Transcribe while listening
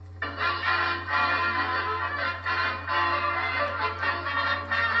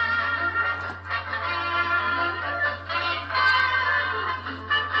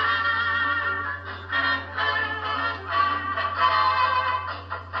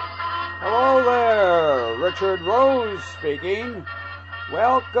Richard Rose speaking.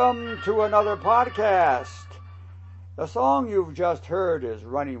 Welcome to another podcast. The song you've just heard is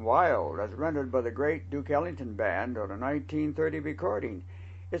Running Wild, as rendered by the great Duke Ellington Band on a 1930 recording.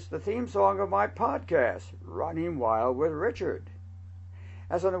 It's the theme song of my podcast, Running Wild with Richard.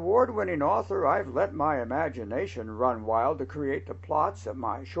 As an award-winning author, I've let my imagination run wild to create the plots of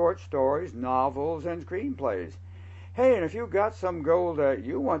my short stories, novels, and screenplays. Hey, and if you've got some goal that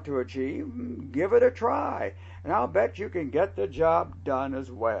you want to achieve, give it a try, and I'll bet you can get the job done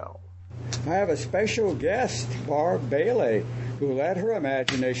as well. I have a special guest, Barb Bailey, who let her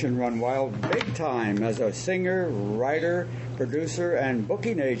imagination run wild big time as a singer, writer, producer, and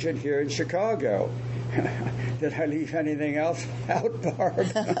booking agent here in Chicago. Did I leave anything else out, Barb?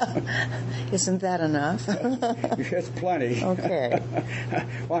 Isn't that enough? It's plenty. Okay.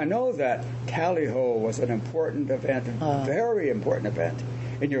 Well, I know that Tally-Ho was an important event, a very important event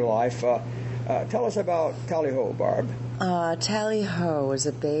in your life. Tell us about Tally-Ho, Barb. Tally-Ho was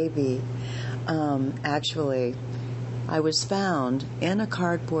a baby. Actually, I was found in a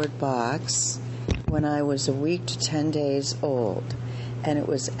cardboard box when I was a week to 10 days old. And it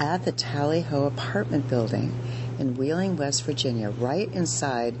was at the Tally-Ho apartment building in Wheeling, West Virginia, right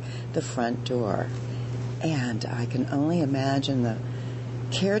inside the front door. And I can only imagine the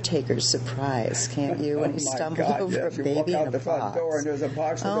caretaker's surprise, can't you, when he stumbled over a baby in a box. You walk out the front door and there's a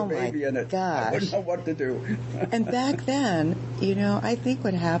box with a baby in it. Gosh. I wouldn't know what to do. And back then, I think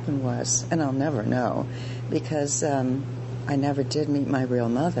what happened was, and I'll never know, because I never did meet my real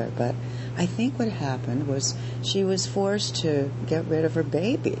mother, but I think what happened was she was forced to get rid of her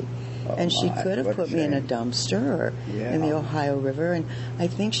baby. And she could have put me in a dumpster or in the Ohio River. And I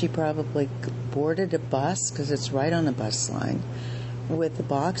think she probably boarded a bus, because it's right on a bus line, with the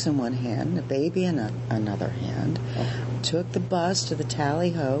box in one hand, the baby in another hand, took the bus to the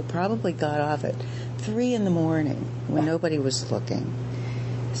Tally-Ho, probably got off at 3 in the morning when nobody was looking,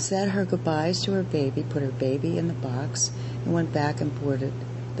 said her goodbyes to her baby, put her baby in the box, and went back and boarded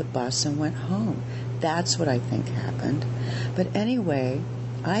the bus and went home. That's what I think happened. But anyway,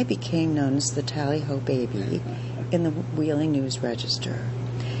 I became known as the Tally-Ho baby in the Wheeling News Register.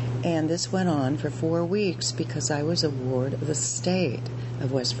 And this went on for 4 weeks because I was a ward of the state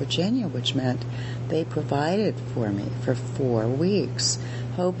of West Virginia, which meant they provided for me for 4 weeks,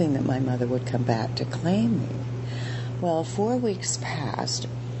 hoping that my mother would come back to claim me. Well, 4 weeks passed,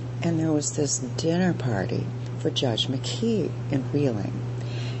 and there was this dinner party for Judge McKee in Wheeling.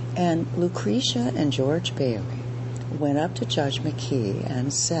 And Lucretia and George Bailey went up to Judge McKee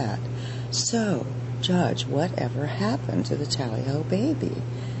and said, "So, Judge, whatever happened to the Tally-Ho baby?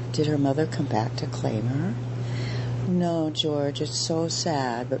 Did her mother come back to claim her?" "No, George, it's so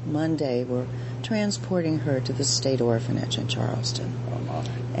sad, but Monday we're transporting her to the state orphanage in Charleston."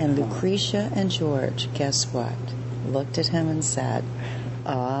 And Lucretia and George, guess what? Looked at him and said,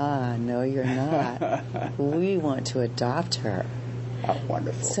 "No, you're not. We want to adopt her." How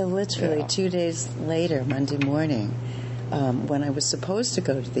wonderful. So literally 2 days later, Monday morning, when I was supposed to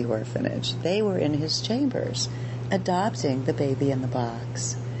go to the orphanage, they were in his chambers adopting the baby in the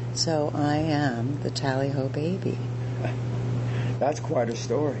box. So I am the Tally-Ho baby. That's quite a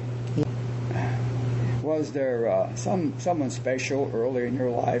story. Yeah. Was there someone special early in your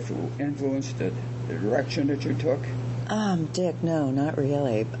life who influenced the direction that you took? Dick, no, not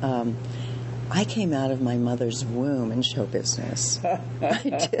really. I came out of my mother's womb in show business.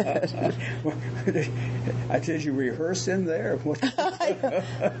 I did. Did you rehearse in there?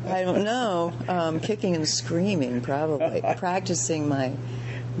 I don't know. Kicking and screaming, probably. Practicing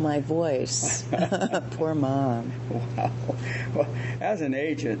my voice. Poor Mom. Wow. Well, as an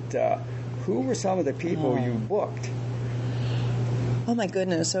agent, who were some of the people you booked? Oh, my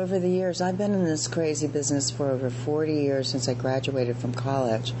goodness. Over the years, I've been in this crazy business for over 40 years since I graduated from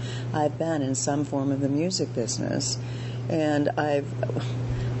college. I've been in some form of the music business. And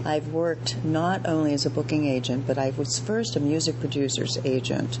I've worked not only as a booking agent, but I was first a music producer's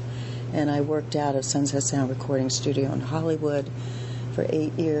agent. And I worked out of Sunset Sound Recording Studio in Hollywood for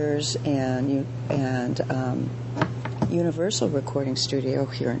 8 years and Universal Recording Studio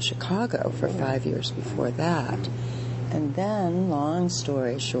here in Chicago for 5 years before that. And then, long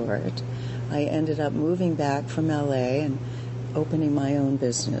story short, I ended up moving back from LA and opening my own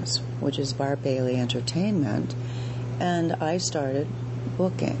business, which is Barb Bailey Entertainment, and I started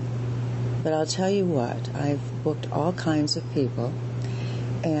booking. But I'll tell you what, I've booked all kinds of people,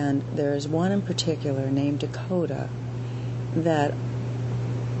 and there's one in particular named Dakota that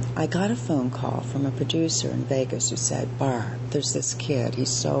I got a phone call from a producer in Vegas who said, "Barb, there's this kid, he's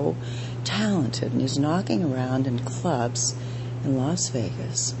so talented, and he's knocking around in clubs in Las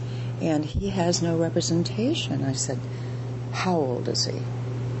Vegas, and he has no representation. I said, how old is he?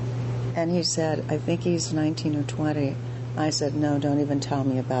 And he said, I think he's 19 or 20. I said, no, don't even tell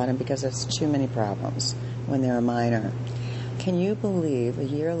me about him because it's too many problems when they're a minor. Can you believe a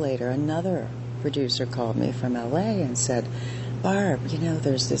year later, another producer called me from L.A. and said, Barb,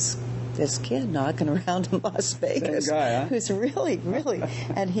 there's this kid knocking around in Las Vegas who's really,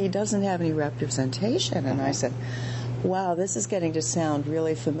 and he doesn't have any representation. And I said, wow, this is getting to sound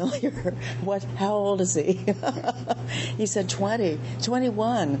really familiar. How old is he? He said 20,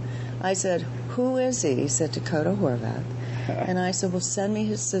 21. I said, who is he? He said, Dakota Horvath. And I said, well, send me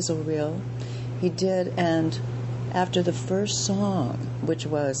his sizzle reel. He did, and after the first song, which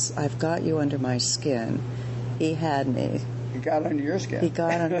was I've Got You Under My Skin, he had me. He got under your skin. He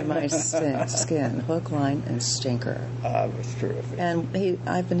got under my skin, hook, line, and stinker. It was terrific. And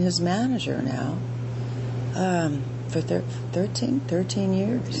I've been his manager now for 13 years. 13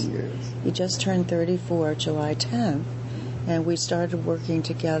 years. He just turned 34 July 10th, and we started working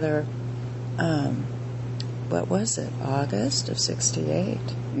together, what was it, August of 68.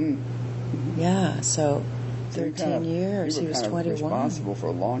 Yeah, so 13 years. He was 21. Responsible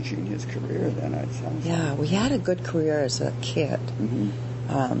for launching his career then, it sounds like. Yeah, we had a good career as a kid.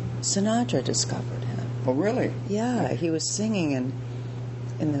 Sinatra discovered him. Oh, really? Yeah, he was singing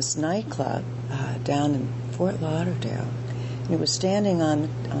in this nightclub down in Fort Lauderdale. And he was standing on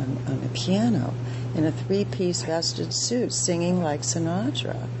a piano in a three-piece vested suit singing like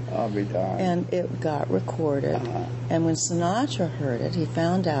Sinatra. I'll be darned. And it got recorded. And when Sinatra heard it, he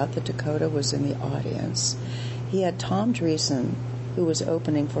found out that Dakota was in the audience. He had Tom Dreesen, who was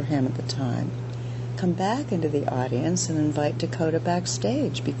opening for him at the time, come back into the audience and invite Dakota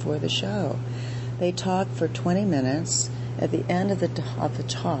backstage before the show. They talked for 20 minutes. At the end of the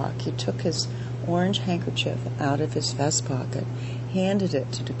talk, he took his orange handkerchief out of his vest pocket, handed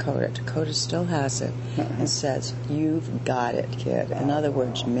it to Dakota. Dakota still has it and says, you've got it, kid. In other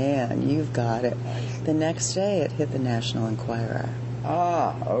words, man, you've got it. The next day, it hit the National Enquirer.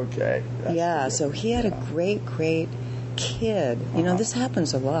 Okay. That's so he had a great kid. This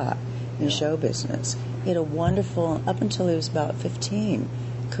happens a lot in show business. He had a wonderful, up until he was about 15,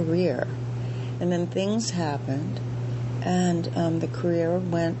 career. And then things happened, and the career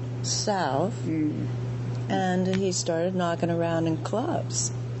went south, and he started knocking around in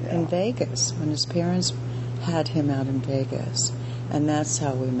clubs in Vegas when his parents had him out in Vegas, and that's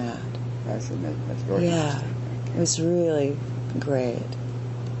how we met. That's very interesting. It was really great.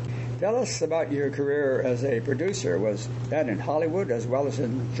 Tell us about your career as a producer. Was that in Hollywood as well as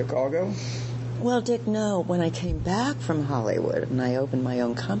in Chicago? Well, Dick, no. When I came back from Hollywood and I opened my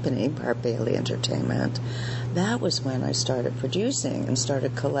own company, Barb Bailey Entertainment, that was when I started producing and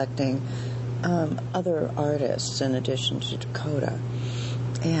started collecting other artists in addition to Dakota.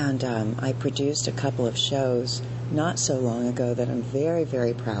 And I produced a couple of shows not so long ago that I'm very,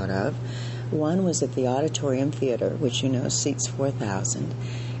 very proud of. One was at the Auditorium Theater, which seats 4,000,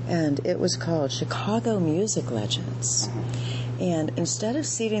 and it was called Chicago Music Legends. And instead of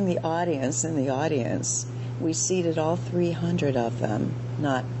seating the audience in the audience, we seated all 300 of them,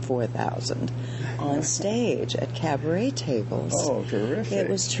 not 4,000, on stage at cabaret tables. Oh, terrific. It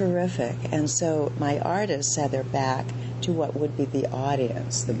was terrific. And so my artists had their back to what would be the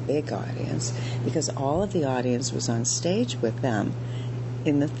audience, the big audience, because all of the audience was on stage with them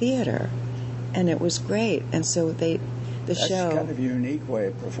in the theater. And it was great. And so the show... That's kind of a unique way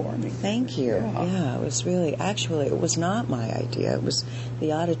of performing. Thank you. Yeah, it was really... Actually, it was not my idea. It was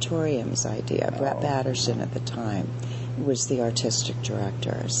the auditorium's idea. Brett Patterson at the time was the artistic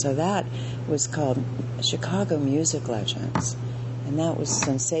director. So that was called Chicago Music Legends. And that was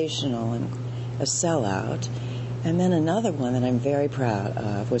sensational and a sellout. And then another one that I'm very proud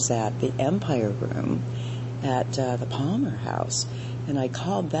of was at the Empire Room at the Palmer House. And I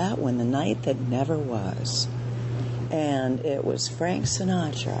called that one The Night That Never Was. And it was Frank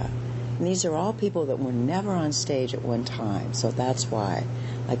Sinatra. And these are all people that were never on stage at one time. So that's why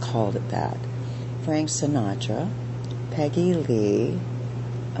I called it that. Frank Sinatra, Peggy Lee,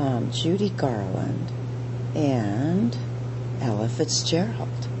 Judy Garland, and Ella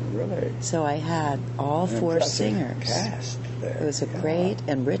Fitzgerald. Really? So I had all four singers. Cast there. It was a great,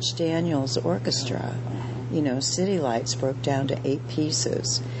 and Rich Daniels Orchestra. City Lights broke down to 8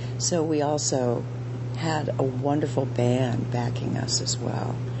 pieces. So we also had a wonderful band backing us as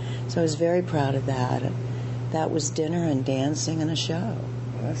well. So I was very proud of that. And that was dinner and dancing and a show.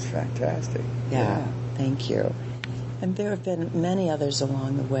 Well, that's fantastic. Yeah, thank you. And there have been many others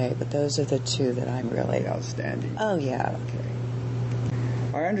along the way, but those are the two that I'm really... Outstanding. Oh, yeah.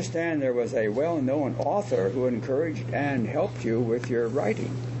 Okay. I understand there was a well-known author who encouraged and helped you with your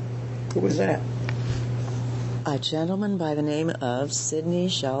writing. Who was that? A gentleman by the name of Sidney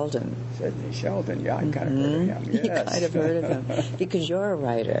Sheldon. Sidney Sheldon, yeah, I kind of heard of him. Yes. You kind of heard of him because you're a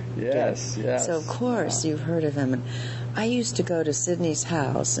writer. Yes, yes. So, of course, you've heard of him. And I used to go to Sidney's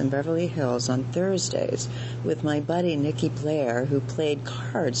house in Beverly Hills on Thursdays with my buddy Nicky Blair, who played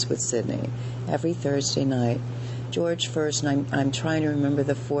cards with Sidney every Thursday night. George first, and I'm trying to remember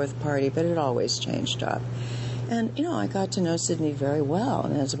the fourth party, but it always changed up. And, I got to know Sidney very well.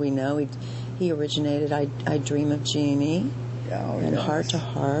 And as we know, he originated I Dream of Jeannie and yes. Heart to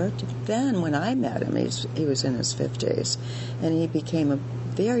Heart. Then when I met him, he was in his 50s, and he became a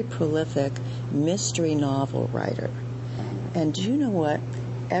very prolific mystery novel writer. And do you know what?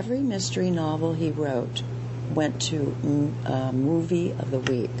 Every mystery novel he wrote went to Movie of the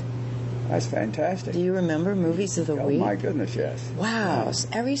Week. That's fantastic. Do you remember Movies of the Week? Oh, my goodness, yes. Wow. So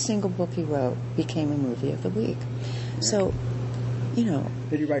every single book he wrote became a Movie of the Week. Yeah. So,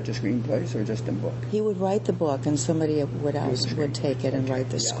 Did he write the screenplays or just a book? He would write the book, and somebody would take it and write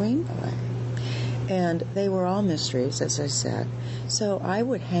the screenplay. And they were all mysteries, as I said. So I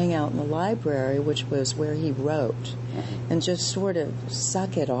would hang out in the library, which was where he wrote, and just sort of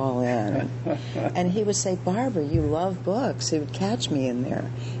suck it all in. And he would say, "Barbara, you love books." He would catch me in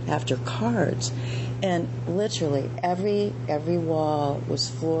there after cards. And literally every wall was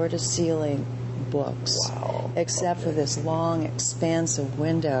floor to ceiling books. Wow. Except for this long, expansive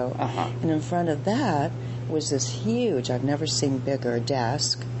window. And in front of that was this huge, I've never seen bigger,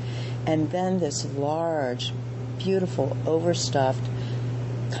 desk. And then this large, beautiful, overstuffed,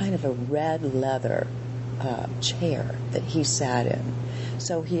 kind of a red leather chair that he sat in.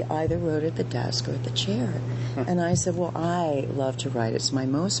 So he either wrote at the desk or at the chair. And I said, well, I love to write. It's my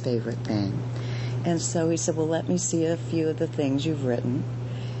most favorite thing. And so he said, well, let me see a few of the things you've written.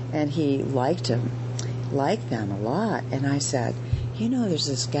 And he liked them a lot. And I said, there's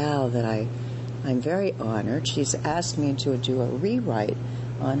this gal that I'm very honored. She's asked me to do a rewrite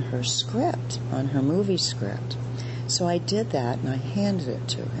on her script, on her movie script. So I did that, and I handed it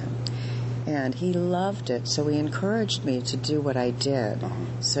to him. And he loved it, so he encouraged me to do what I did.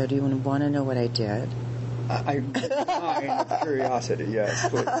 So do you want to know what I did? I'm curiosity, yes,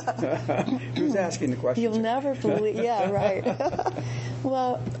 please. Who's asking the question? You'll never believe, yeah, right.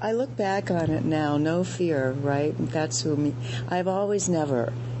 Well, I look back on it now, no fear, right? That's I've always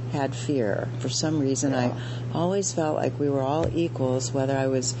never had fear. For some reason, I always felt like we were all equals, whether I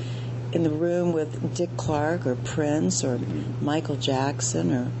was in the room with Dick Clark or Prince or Michael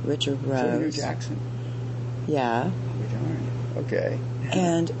Jackson or Richard Rose. So you knew Jackson? Yeah. Okay.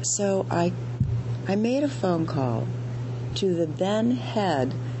 And so I made a phone call to the then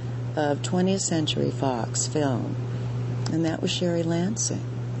head of 20th Century Fox Film, and that was Sherry Lansing.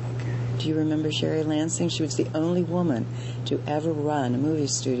 Do you remember Sherry Lansing? She was the only woman to ever run a movie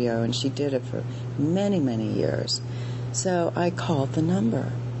studio, and she did it for many, many years. So I called the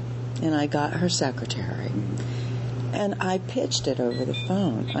number, and I got her secretary, and I pitched it over the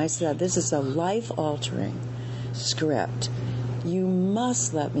phone. I said, this is a life-altering script. You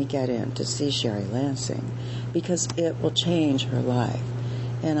must let me get in to see Sherry Lansing, because it will change her life.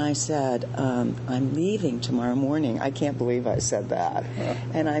 And I said, I'm leaving tomorrow morning. I can't believe I said that.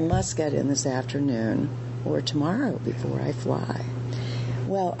 And I must get in this afternoon or tomorrow before I fly.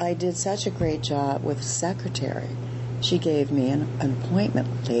 Well, I did such a great job with the secretary. She gave me an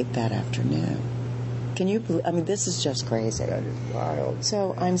appointment late that afternoon. Can you believe? I mean, this is just crazy. That is wild.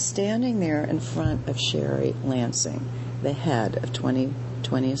 So I'm standing there in front of Sherry Lansing, the head of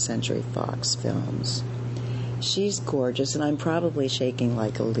 20th Century Fox Films. She's gorgeous, and I'm probably shaking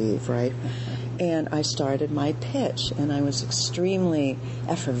like a leaf, right? And I started my pitch, and I was extremely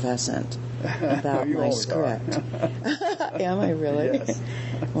effervescent about my script. Am I really? Yes.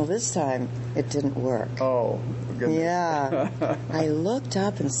 Well, this time it didn't work. Oh, goodness. Yeah. I looked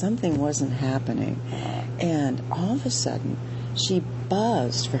up, and something wasn't happening. And all of a sudden, she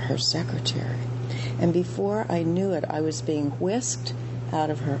buzzed for her secretary. And before I knew it, I was being whisked out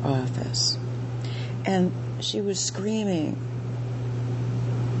of her office. And she was screaming,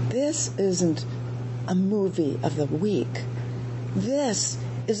 "This isn't a movie of the week. This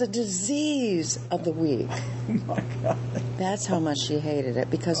is a disease of the week." Oh, my God. That's how much she hated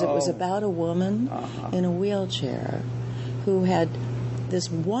it, because it was about a woman in a wheelchair who had this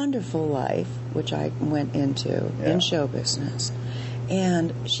wonderful life, which I went into in show business.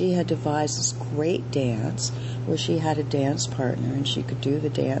 And she had devised this great dance where she had a dance partner and she could do the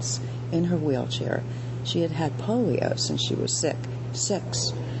dance in her wheelchair. She had had polio since she was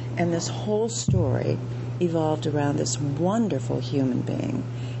 6. And this whole story evolved around this wonderful human being.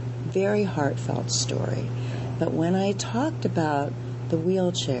 Very heartfelt story. But when I talked about the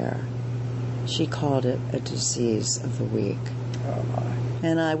wheelchair she called it a disease of the weak. Oh, my.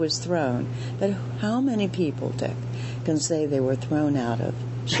 And I was thrown. But how many people, Dick, can say they were thrown out of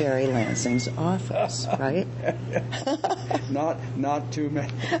Sherry Lansing's office, right? Not too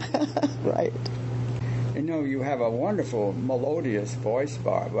many. Right. You know, you have a wonderful melodious voice,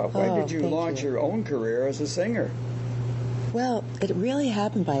 Barbara. When did you launch your own career as a singer? Well, it really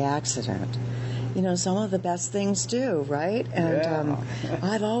happened by accident. You know, some of the best things do, right? And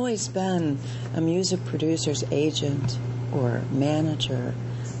I've always been a music producer's agent or manager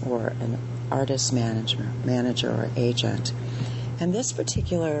or an artist manager or agent. And this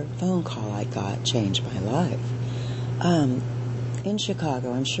particular phone call I got changed my life. In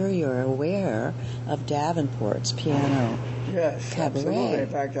Chicago, I'm sure you're aware of Davenport's piano Yes, cabaret. Absolutely. In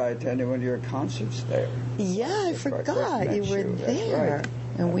fact, I attended one of your concerts there. Yeah, I forgot you were there. Right.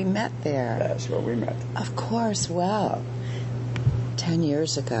 And we met there. That's where we met. Of course. Well, 10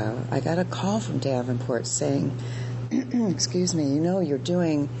 years ago, I got a call from Davenport saying, excuse me, you know, you're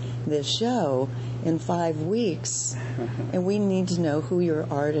doing this show in 5 weeks, and we need to know who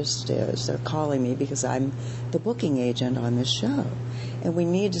your artist is. They're calling me because I'm the booking agent on this show, and we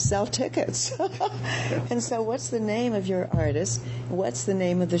need to sell tickets. And so what's the name of your artist? What's the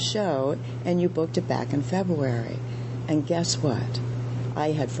name of the show? And you booked it back in February. And guess what?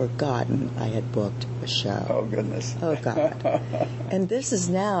 I had forgotten I had booked a show. Oh, goodness. Oh, God. And this is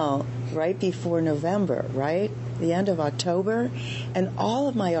now right before November, right? The end of October. And all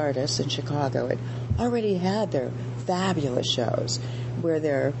of my artists in Chicago had already had their fabulous shows where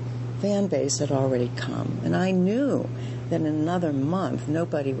their fan base had already come. And I knew that in another month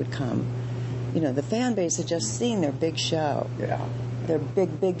nobody would come. You know, the fan base had just seen their big show. Yeah. Their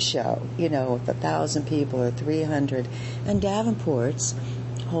big show, you know, with 1,000 people or 300. And Davenport's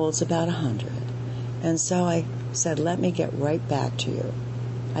holds about 100. And so I said, let me get right back to you.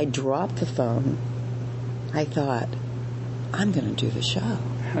 I dropped the phone. I thought, I'm going to do the show.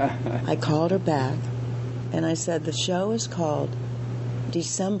 I called her back, and I said, the show is called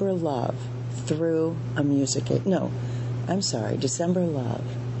December Love Through a Music... December Love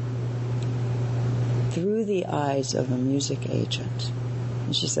Through the Eyes of a Music Agent.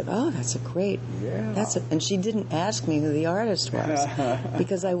 And she said, oh, that's a great... Yeah. And she didn't ask me who the artist was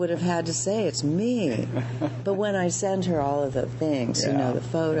because I would have had to say it's me. But when I sent her all of the things, you know, the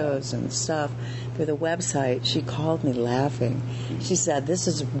photos and stuff for the website, she called me laughing. She said, this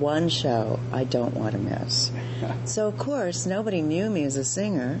is one show I don't want to miss. So, of course, nobody knew me as a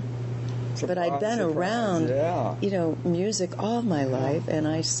singer. But I'd been around, you know, music all my life, and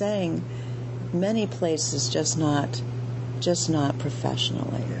I sang many places, just not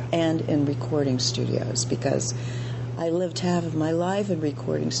professionally, and in recording studios, because I lived half of my life in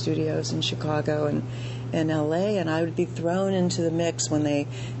recording studios in Chicago and in L.A., and I would be thrown into the mix when they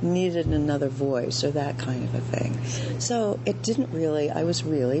needed another voice or that kind of a thing. So it didn't really, I was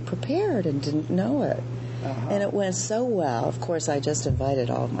really prepared and didn't know it. And it went so well. Of course, I just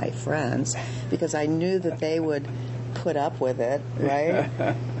invited all of my friends because I knew that they would put up with it, right?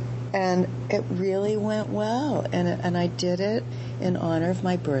 And it really went well. And I did it in honor of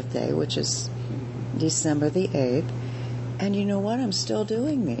my birthday, which is December the 8th. And you know what? I'm still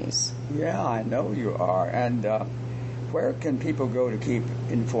doing these. Yeah, I know you are. And where can people go to keep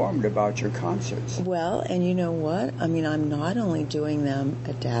informed about your concerts? Well, and you know what? I mean, I'm not only doing them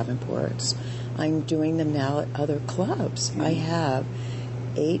at Davenport's, I'm doing them now at other clubs. I have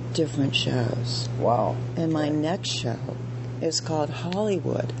 8 different shows. Wow. And my next show is called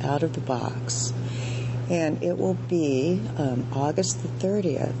Hollywood Out of the Box. And it will be August the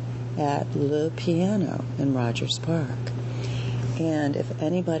 30th at Le Piano in Rogers Park. And if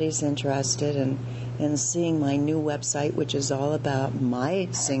anybody's interested in seeing my new website, which is all about my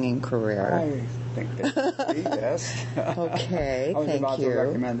singing career. I think that would be, yes. Okay, thank you. I was about to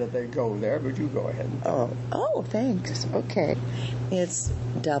recommend that they go there, but you go ahead. Oh, thanks. Okay. It's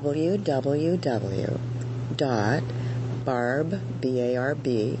www.barb,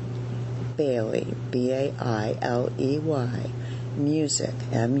 B-A-R-B, Bailey, B-A-I-L-E-Y, music,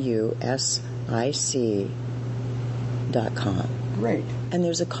 music.com. Great. And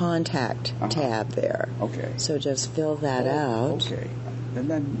there's a contact tab there. Okay. So just fill that out. Okay. And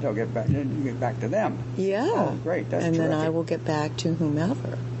then they'll get back. Then you get back to them. Yeah. Oh, great. That's and terrific. then I will get back to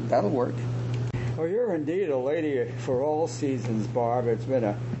whomever. That'll work. Well, you're indeed a lady for all seasons, Barb. It's been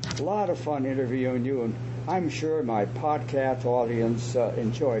a lot of fun interviewing you, and I'm sure my podcast audience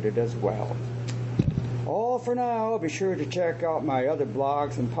enjoyed it as well. All for now. Be sure to check out my other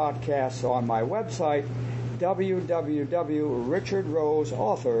blogs and podcasts on my website,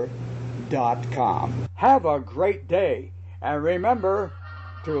 www.richardroseauthor.com. Have a great day, and remember,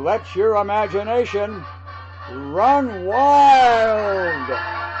 to let your imagination run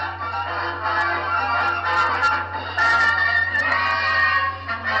wild.